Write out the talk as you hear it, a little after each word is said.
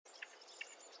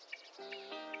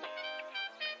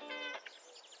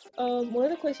One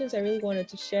of the questions I really wanted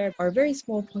to share, our very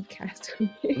small podcast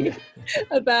Yeah.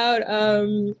 about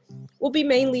will be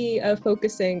mainly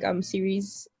focusing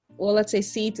series, well, let's say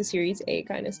C to Series A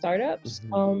kind of startups.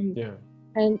 Yeah.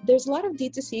 And there's a lot of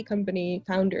D2C company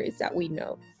founders that we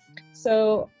know.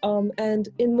 So, and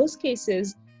in most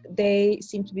cases, they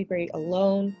seem to be very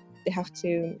alone. They have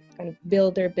to kind of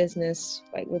build their business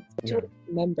like with two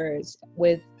members,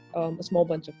 with a small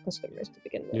bunch of customers to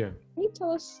begin with. Yeah. Can you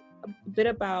tell us a bit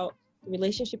about the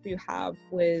relationship you have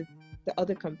with the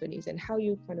other companies and how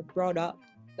you kind of brought up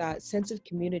that sense of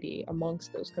community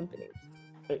amongst those companies?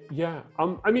 Yeah.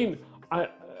 I mean,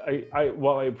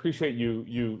 while I appreciate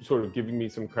you sort of giving me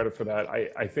some credit for that,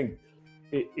 I think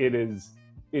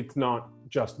it's not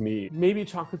just me. Maybe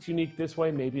chocolate's unique this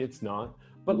way, maybe it's not.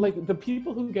 But like the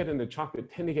people who get into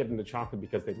chocolate tend to get into chocolate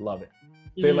because they love it.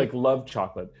 They like love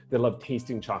chocolate. They love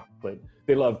tasting chocolate.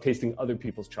 They love tasting other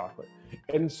people's chocolate.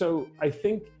 And so I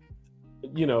think,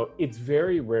 you know, it's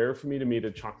very rare for me to meet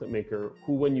a chocolate maker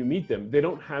who, when you meet them, they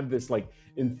don't have this like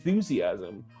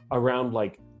enthusiasm around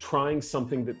like trying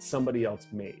something that somebody else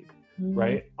made,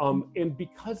 right? And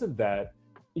because of that,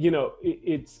 you know,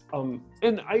 it's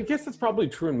and I guess that's probably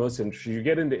true in most industries. You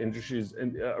get into industries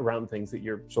and around things that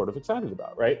you're sort of excited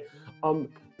about, right?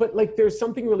 But like, there's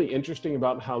something really interesting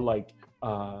about how like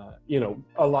you know,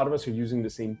 a lot of us are using the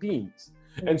same beans.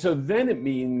 And so then it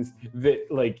means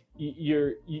that like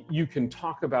you can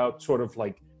talk about sort of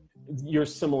like your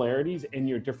similarities and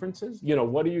your differences. You know,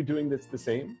 what are you doing that's the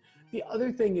same? The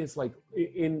other thing is like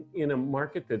in a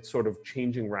market that's sort of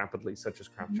changing rapidly, such as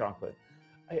craft chocolate,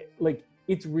 like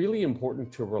it's really important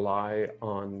to rely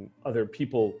on other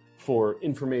people for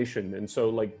information. And so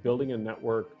like building a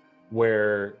network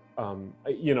where,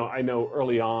 you know, I know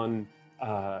early on,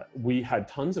 we had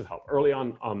tons of help. Early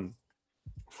on,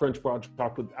 French Broad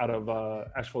Chocolate out of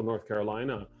Asheville, North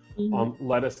Carolina,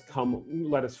 let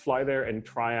us fly there and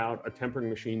try out a tempering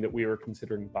machine that we were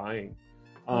considering buying,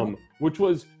 which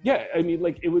was, yeah, I mean,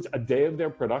 like it was a day of their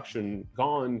production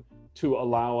gone to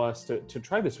allow us to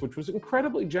try this, which was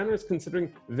incredibly generous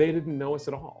considering they didn't know us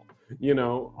at all. You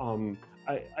know,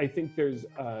 I think there's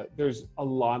a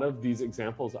lot of these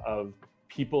examples of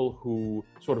people who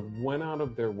sort of went out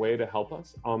of their way to help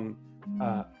us.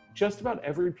 Just about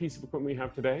every piece of equipment we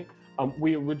have today,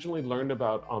 we originally learned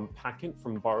about Paquin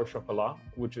from Bar au Chocolat,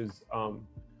 which is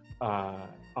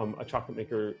a chocolate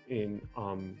maker in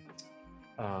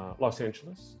Los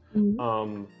Angeles.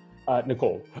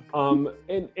 Nicole,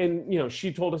 and you know,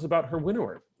 she told us about her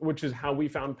winnower, which is how we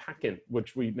found Paquin,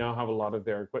 which we now have a lot of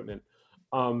their equipment.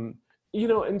 You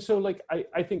know, and so like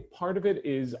I think part of it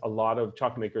is a lot of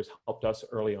chocolate makers helped us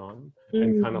early on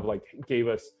and kind of like gave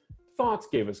us thoughts,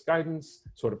 gave us guidance,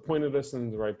 sort of pointed us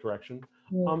in the right direction.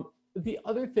 The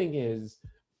other thing is,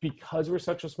 because we're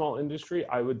such a small industry,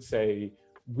 I would say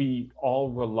we all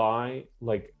rely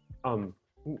like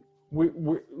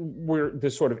we're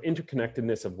this sort of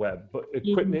interconnectedness of web, but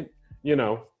equipment, you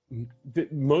know,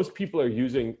 most people are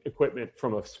using equipment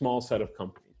from a small set of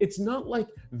companies. It's not like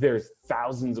there's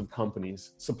thousands of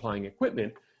companies supplying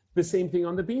equipment. The same thing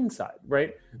on the bean side,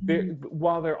 right?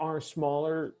 While there are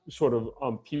smaller sort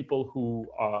of people who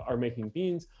are making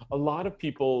beans, a lot of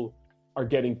people are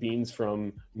getting beans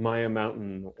from Maya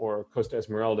Mountain or Costa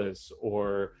Esmeraldas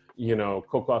or, you know,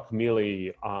 Cocoa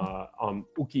Camili,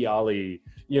 Ukiali.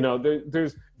 You know,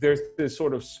 there's this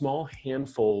sort of small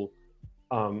handful,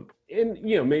 and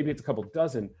you know, maybe it's a couple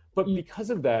dozen, but because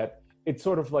of that, it's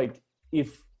sort of like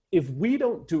if we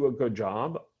don't do a good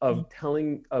job of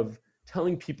telling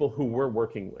people who we're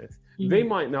working with, they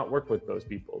might not work with those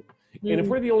people. And if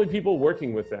we're the only people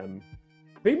working with them,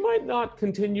 they might not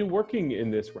continue working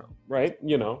in this realm, right?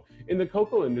 You know, in the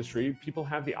cocoa industry, people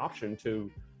have the option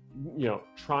to, you know,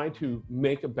 try to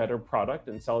make a better product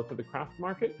and sell it to the craft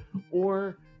market,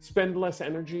 or spend less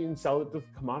energy and sell it to the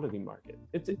commodity market.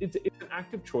 It's an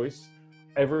active choice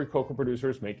every cocoa producer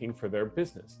is making for their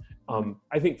business.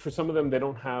 I think for some of them, they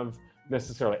don't have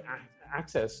necessarily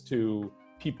access to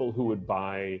people who would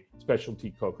buy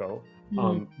specialty cocoa.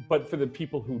 But for the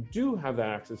people who do have that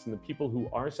access and the people who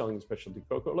are selling specialty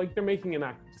cocoa, like they're making an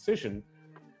active decision.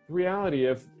 The reality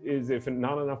is if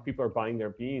not enough people are buying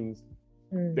their beans,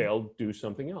 they'll do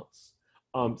something else.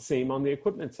 Same on the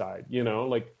equipment side, you know,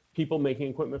 like people making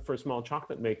equipment for small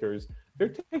chocolate makers,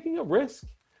 they're taking a risk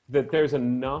that there's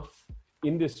enough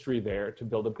industry there to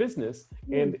build a business.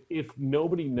 And if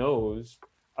nobody knows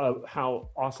how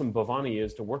awesome Bhavani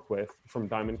is to work with from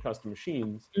Diamond Custom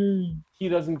Machines, he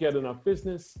doesn't get enough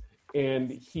business,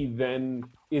 and he then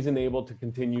isn't able to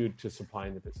continue to supply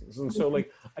in the business. And so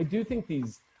like, I do think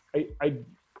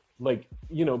like,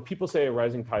 you know, people say a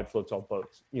rising tide floats all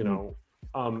boats, you know,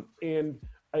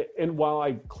 and while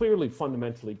I clearly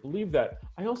fundamentally believe that,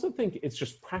 I also think it's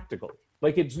just practical.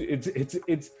 Like it's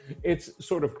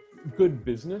sort of good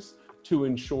business to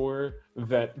ensure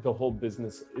that the whole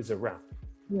business is around.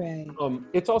 Right.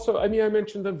 It's also, I mean, I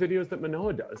mentioned the videos that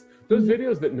Manoa does. Those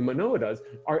videos that Manoa does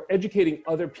are educating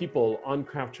other people on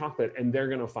craft chocolate, and they're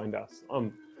going to find us.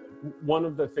 One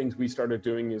of the things we started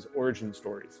doing is origin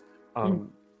stories,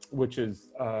 which is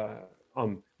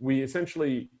we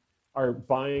essentially are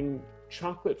buying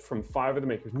chocolate from 5 other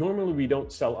makers. Normally, we don't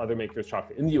sell other makers'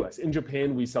 chocolate in the US. In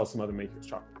Japan, we sell some other makers'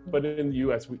 chocolate, but in the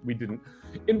US, we didn't.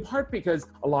 In part because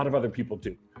a lot of other people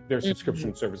do. There's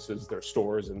subscription services, there's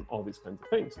stores, and all these kinds of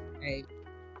things. Right.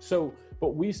 So,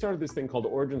 but we started this thing called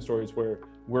Origin Stories, where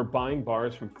we're buying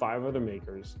bars from 5 other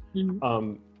makers.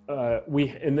 And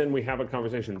then we have a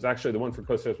conversation. It's actually the one for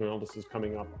Costa Esmeraldas is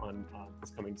coming up on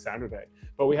this coming Saturday.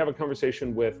 But we have a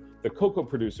conversation with the cocoa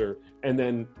producer, and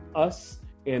then us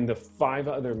and the 5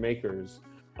 other makers.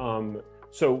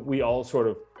 So we all sort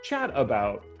of chat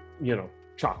about, you know,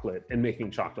 chocolate and making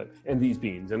chocolate and these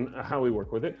beans and how we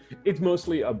work with it. It's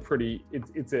mostly a pretty,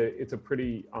 it's a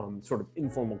pretty sort of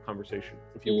informal conversation,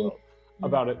 if you will,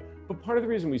 about it. But part of the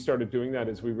reason we started doing that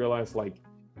is we realized, like,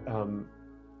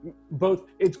 both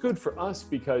it's good for us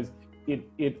because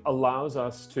it allows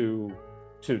us to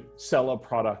sell a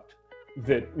product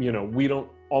that, you know, we don't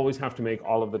always have to make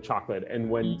all of the chocolate. And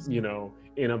when, you know,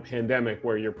 in a pandemic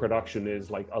where your production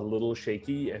is like a little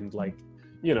shaky and, like,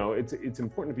 you know, it's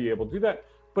important to be able to do that.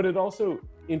 But it also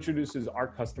introduces our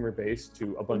customer base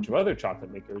to a bunch of other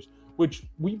chocolate makers, which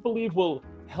we believe will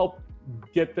help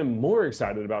get them more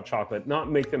excited about chocolate, not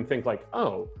make them think like,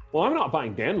 oh, well, I'm not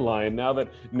buying Dandelion now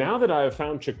that I have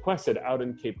found Chiquesset out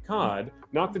in Cape Cod.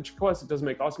 Not that Chiquesset doesn't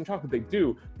make awesome chocolate, they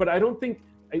do, but I don't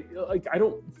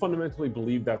fundamentally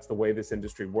believe that's the way this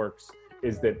industry works,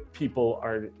 is that people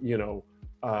are, you know,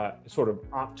 sort of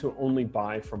opt to only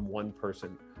buy from one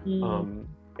person.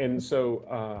 And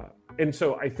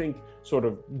so I think sort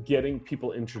of getting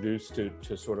people introduced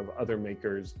to sort of other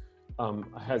makers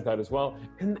has that as well.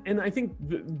 And I think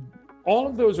all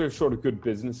of those are sort of good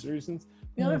business reasons.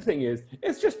 The other thing is,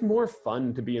 it's just more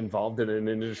fun to be involved in an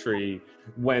industry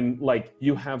when, like,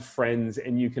 you have friends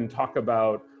and you can talk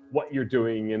about what you're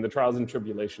doing and the trials and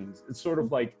tribulations. It's sort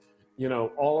of like, you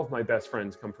know, all of my best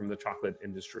friends come from the chocolate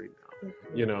industry now.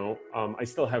 You know, I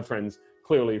still have friends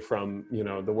clearly from, you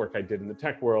know, the work I did in the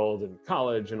tech world and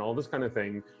college and all this kind of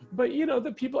thing. But, you know,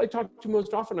 the people I talk to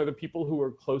most often are the people who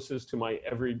are closest to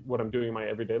what I'm doing in my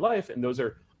everyday life. And those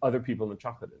are other people in the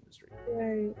chocolate industry.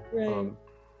 Right.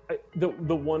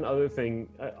 The one other thing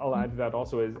I'll add to that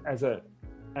also is,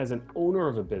 as an owner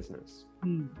of a business,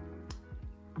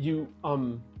 you,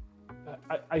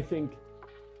 I think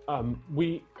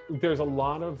there's a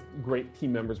lot of great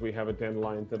team members we have at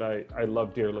Dandelion that I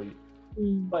love dearly,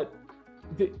 but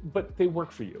they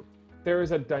work for you. There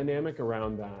is a dynamic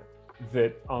around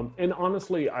that, and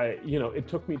honestly, you know, it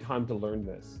took me time to learn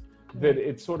this, that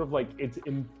it's sort of like, it's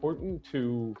important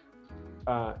to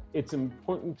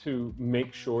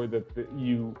make sure that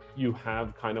you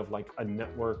have kind of like a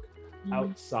network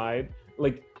outside.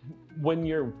 Like, when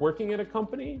you're working at a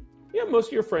company, yeah, most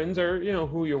of your friends are, you know,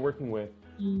 who you're working with.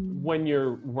 When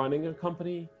you're running a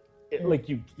company, like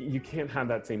you can't have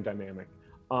that same dynamic.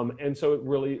 And so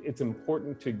it's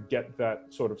important to get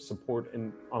that sort of support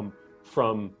and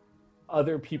from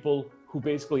other people who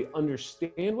basically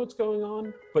understand what's going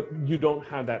on, but you don't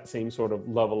have that same sort of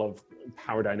level of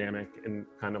power dynamic, and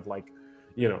kind of like,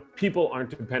 you know, people aren't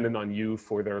dependent on you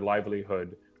for their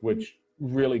livelihood, which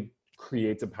really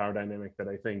creates a power dynamic that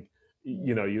I think,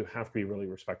 you know, you have to be really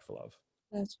respectful of.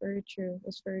 That's very true.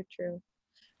 That's very true.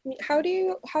 I mean,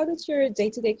 how does your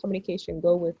day-to-day communication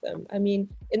go with them? I mean,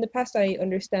 in the past, I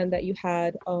understand that you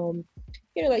had, you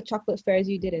know, like chocolate fairs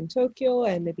you did in Tokyo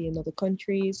and maybe in other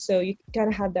countries. So you kind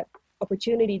of had that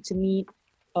opportunity to meet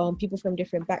people from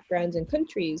different backgrounds and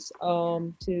countries,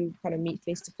 to kind of meet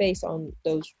face-to-face on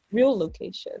those real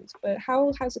locations. But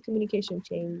how has the communication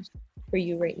changed for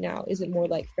you right now? Is it more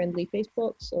like friendly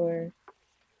Facebooks or?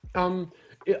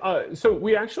 So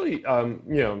we actually, you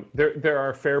know, there are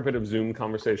a fair bit of Zoom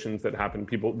conversations that happen.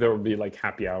 There will be like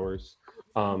happy hours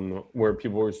where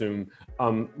people will Zoom.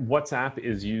 WhatsApp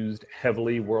is used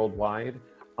heavily worldwide.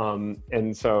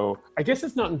 And so I guess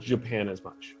it's not in Japan as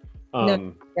much.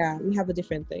 No, yeah, we have a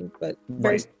different thing, but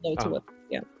very similar to what,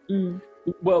 yeah.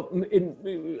 Well,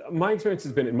 in my experience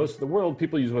has been in most of the world,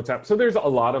 people use WhatsApp. So there's a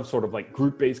lot of sort of like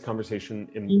group-based conversation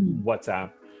in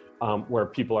WhatsApp. Where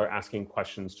people are asking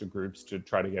questions to groups to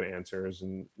try to get answers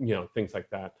and, you know, things like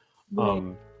that.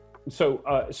 So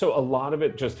a lot of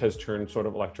it just has turned sort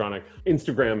of electronic.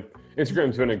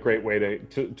 Instagram's been a great way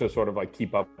to sort of like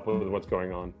keep up with what's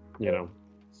going on, you know.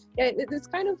 Yeah, it's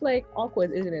kind of like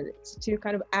awkward, isn't it? It's to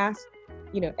kind of ask,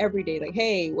 every day, like,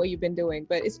 hey, what you been doing?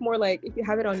 But it's more like if you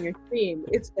have it on your stream,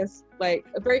 it's just like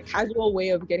a very casual way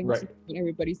of getting to see what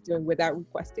everybody's doing without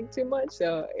requesting too much.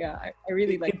 So yeah, I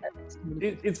really like that.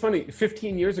 It's funny.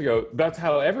 15 years ago, that's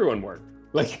how everyone worked.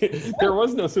 Like there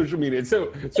was no social media.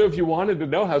 So if you wanted to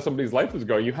know how somebody's life was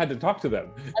going, you had to talk to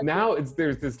them. Now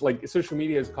there's this like social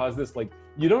media has caused this like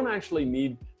you don't actually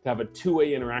need to have a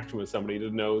two-way interaction with somebody to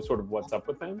know sort of what's up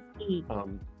with them.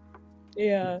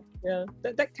 Yeah.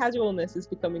 That casualness is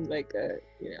becoming like a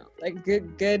like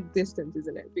good distance,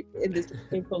 isn't it? In this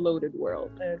info-loaded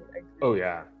world. Oh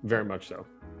yeah, very much so.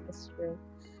 That's true.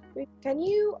 Can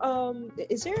you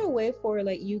is there a way for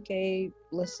like UK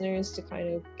listeners to kind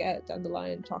of get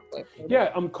Dandelion chocolate? Yeah,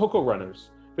 Cocoa Runners.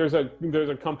 There's a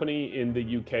company in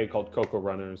the UK called Cocoa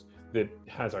Runners that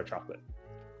has our chocolate.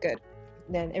 Good.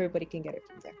 Then everybody can get it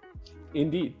from there.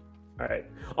 Indeed. All right.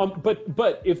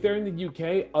 But if they're in the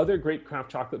UK, other great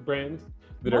craft chocolate brands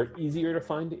that are easier to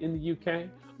find in the UK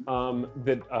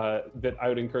that I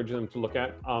would encourage them to look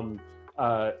at.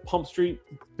 Pump Street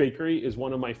Bakery is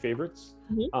one of my favorites.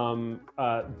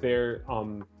 They're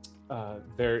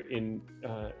in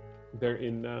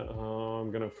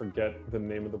I'm gonna forget the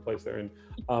name of the place they're in.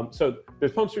 So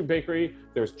there's Pump Street Bakery.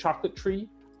 There's Chocolate Tree,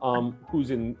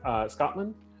 who's in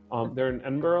Scotland. They're in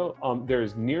Edinburgh.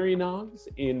 There's Neary Nogs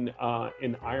in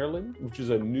Ireland, which is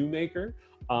a new maker.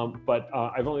 But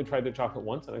I've only tried the chocolate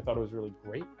once, and I thought it was really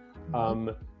great.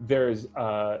 There's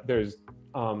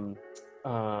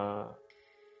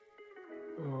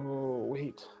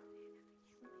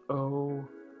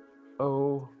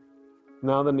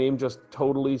now the name just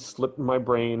totally slipped my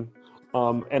brain.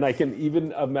 And I can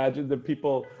even imagine the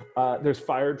people, there's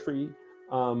Fire Tree.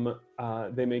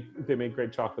 They make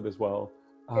great chocolate as well.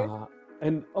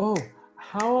 And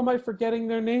how am I forgetting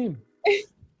their name?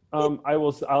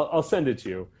 I'll send it to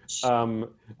you.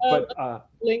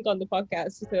 Link on the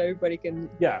podcast so everybody can.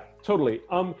 Yeah, totally.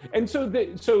 And so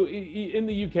in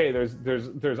the UK,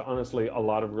 there's honestly a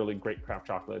lot of really great craft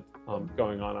chocolate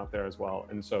going on out there as well.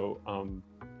 And so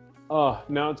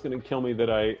now it's gonna kill me that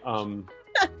I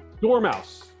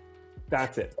Dormouse.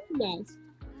 That's it.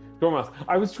 Dormouse.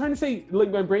 I was trying to say,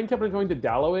 like, my brain kept on going to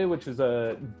Dalloway, which is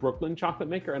a Brooklyn chocolate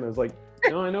maker, and I was like,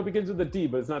 no, I know it begins with a D,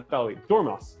 but it's not Dalloway.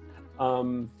 Dormouse.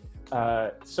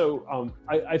 I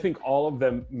think all of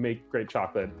them make great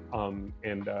chocolate, and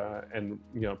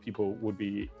people would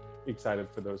be excited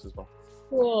for those as well.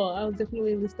 Cool. I'll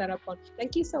definitely list that up on.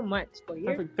 Thank you so much for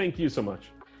your. Perfect. Thank you so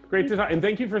much. Great to talk, and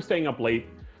thank you for staying up late.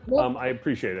 I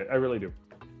appreciate it. I really do.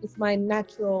 It's my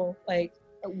natural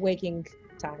waking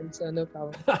time, so no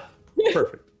problem.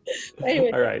 Perfect. Anyway,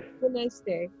 all right. have a nice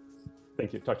day.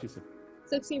 Thank you. Talk to you soon.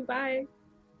 Talk soon. Bye.